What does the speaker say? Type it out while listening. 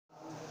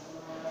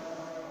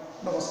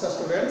Namaskar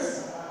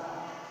students,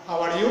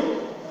 how are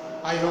you?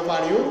 I hope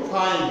are you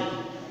fine.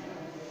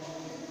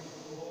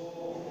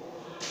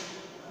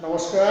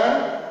 নমস্কার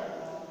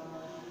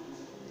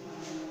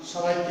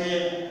সবাইকে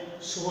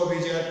শুভ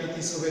বিজয়ার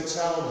প্রীতি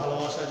শুভেচ্ছা ও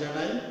ভালোবাসা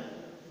জানাই।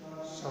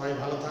 সবাই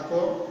ভালো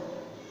থাকো।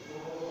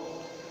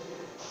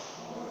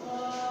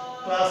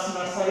 Class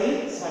nursery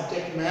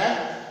subject math,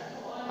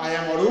 I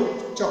am Arup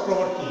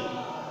Chakraborty.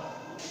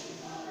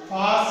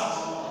 First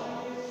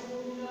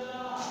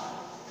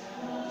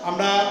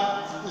আমরা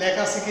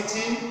লেখা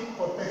শিখেছি,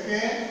 প্রত্যেকে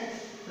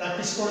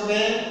প্র্যাকটিস করবে।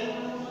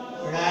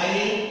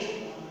 রাইট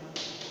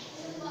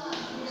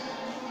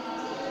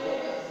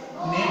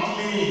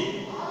neatly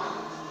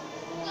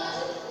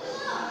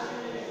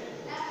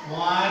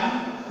 1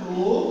 to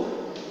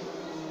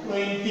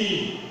 20,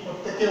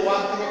 প্রত্যেকে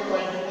 1 থেকে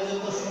 20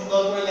 পর্যন্ত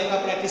সুন্দর করে লেখা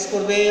প্র্যাকটিস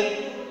করবে।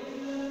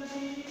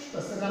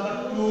 Question number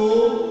 2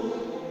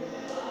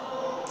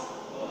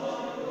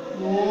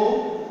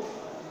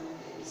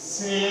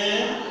 say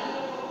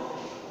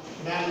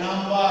the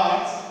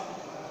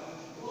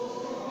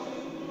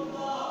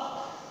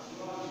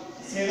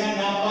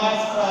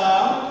numbers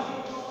from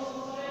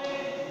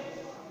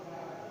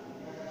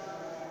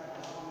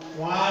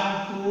 1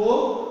 to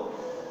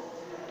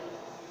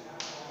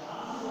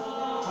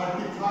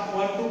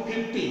 35, 1 to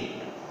 50,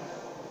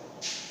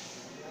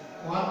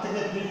 1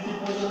 থেকে 50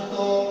 পর্যন্ত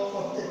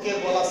প্রত্যেককে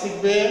বলা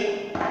শিখবে।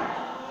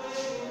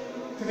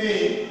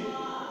 3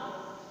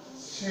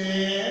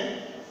 say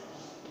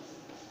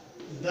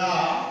the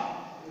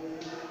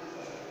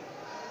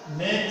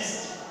next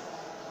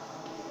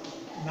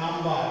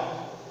number.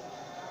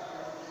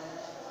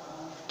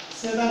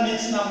 Say the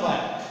next number.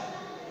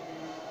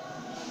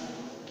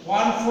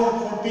 1 4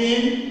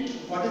 14.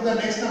 What is the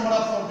next number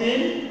of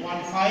 14?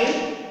 1 5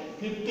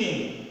 15.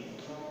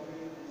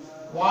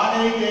 1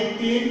 8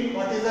 18.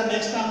 What is the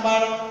next number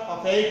of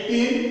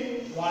 18?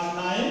 1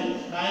 9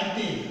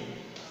 19.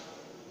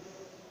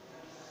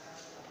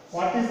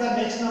 What is the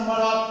next number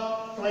of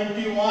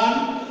 21?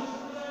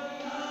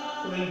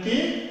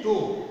 22.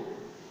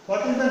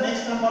 What is the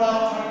next number of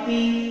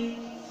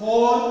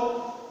 34?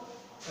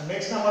 The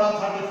next number of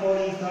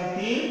 34 is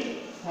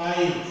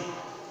 35.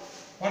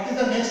 What is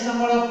the next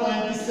number of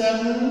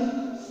 27?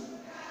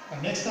 The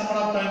next number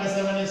of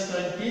 27 is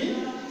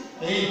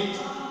 28.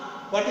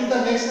 What is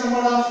the next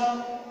number of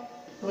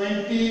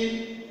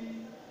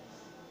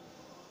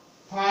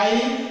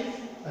 25?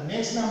 The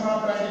next number of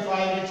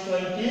 25 is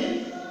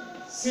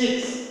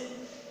 26.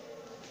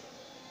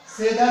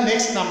 Say the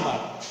next number.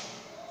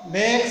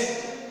 Next.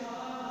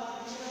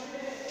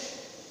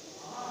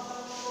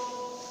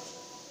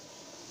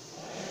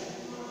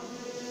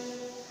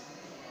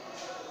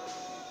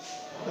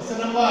 Question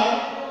number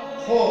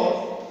 4.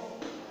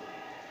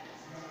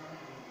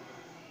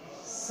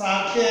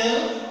 Circle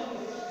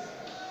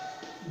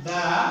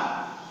the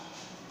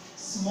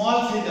small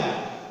figure.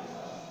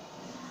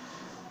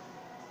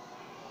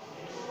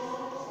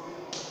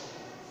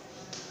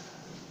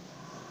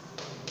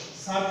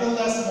 Circle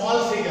the small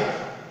figure.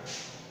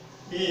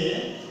 A.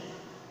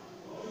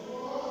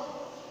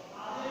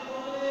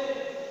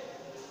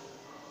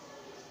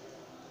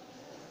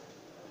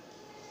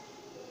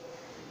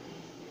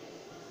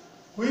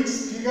 Which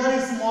figure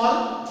is small?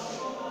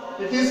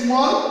 It is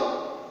small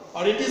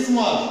or it is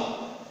small?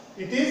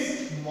 It is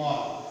small.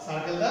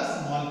 Circle the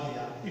small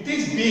figure. It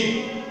is big.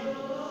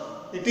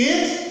 It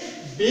is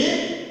big.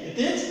 It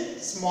is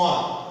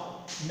small.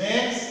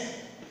 Next.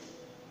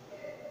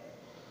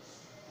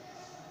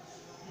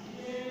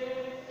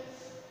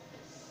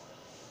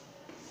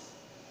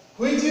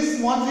 Which is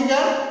small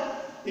figure?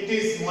 It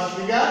is small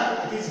figure.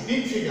 It is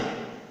big figure.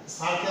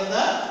 Circle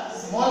the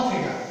small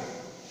figure.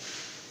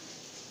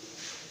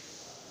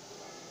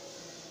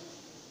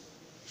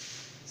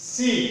 C.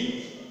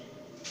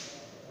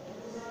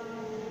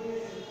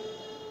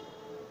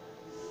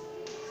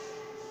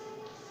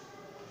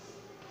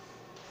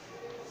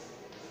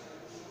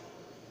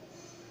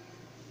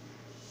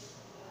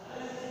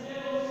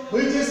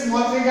 Which is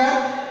small figure?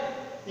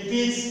 It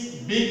is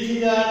big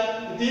figure.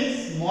 It is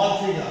small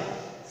figure.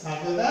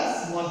 Circle the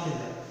small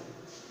figure.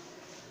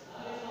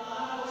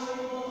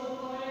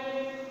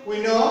 We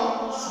know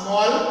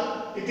small.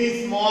 It is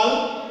small.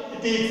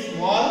 It is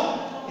small.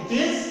 It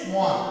is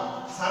small.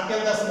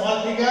 Circle the small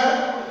figure.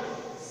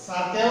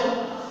 Circle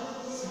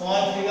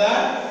small figure.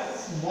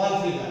 Small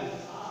figure.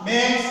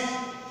 Next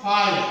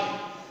 5.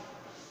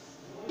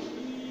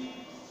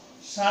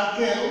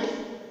 Circle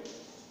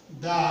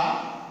the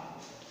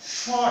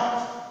short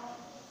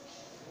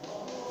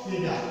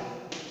figure.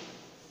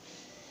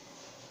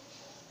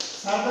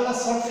 Circle the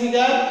short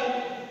figure.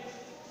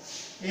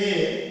 A.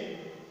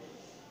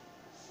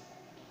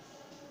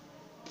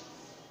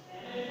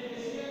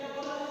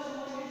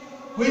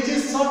 Which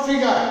is short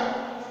figure?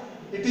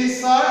 It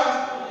is short.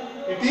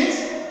 It is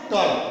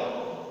tall.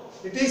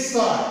 It is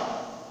short.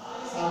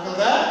 Circle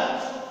the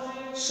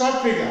short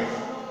figure.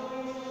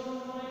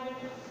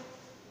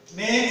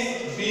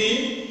 Next B.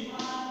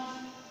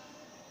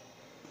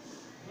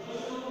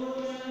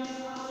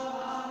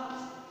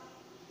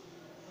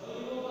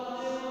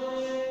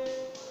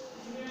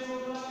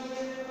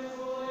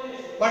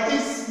 What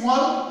is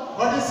small?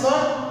 What is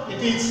short?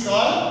 It is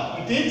tall.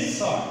 It is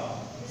short.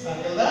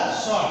 Circle the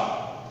short.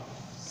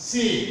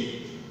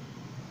 C.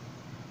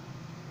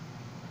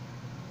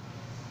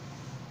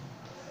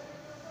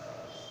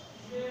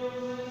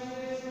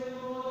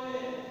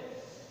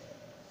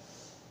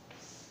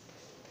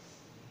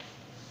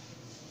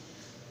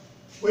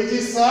 Which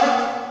is short?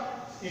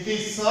 It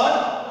is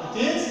short.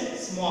 It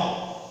is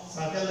small.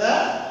 Circle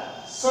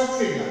the short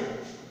figure.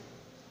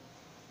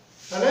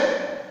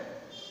 Correct?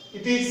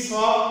 It is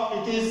short.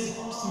 It is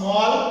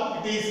small.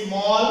 It is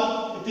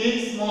small. It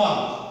is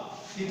small.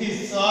 It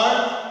is short.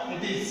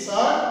 It is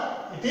short.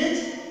 It is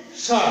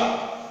short.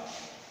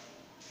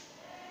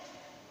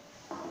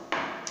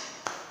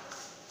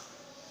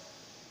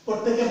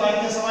 প্রত্যেকে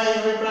বাড়িতে সবাই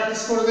এইভাবে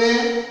practice করবে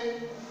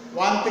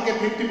 1 থেকে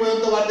 50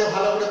 পর্যন্ত বাড়িতে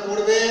ভালো করে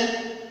পড়বে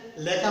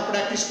লেখা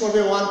প্র্যাকটিস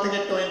করবে 1 থেকে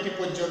 20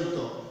 পর্যন্ত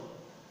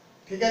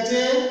ঠিক আছে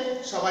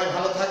সবাই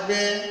ভালো থাকবে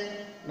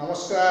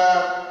নমস্কার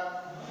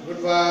গুড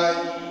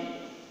বাই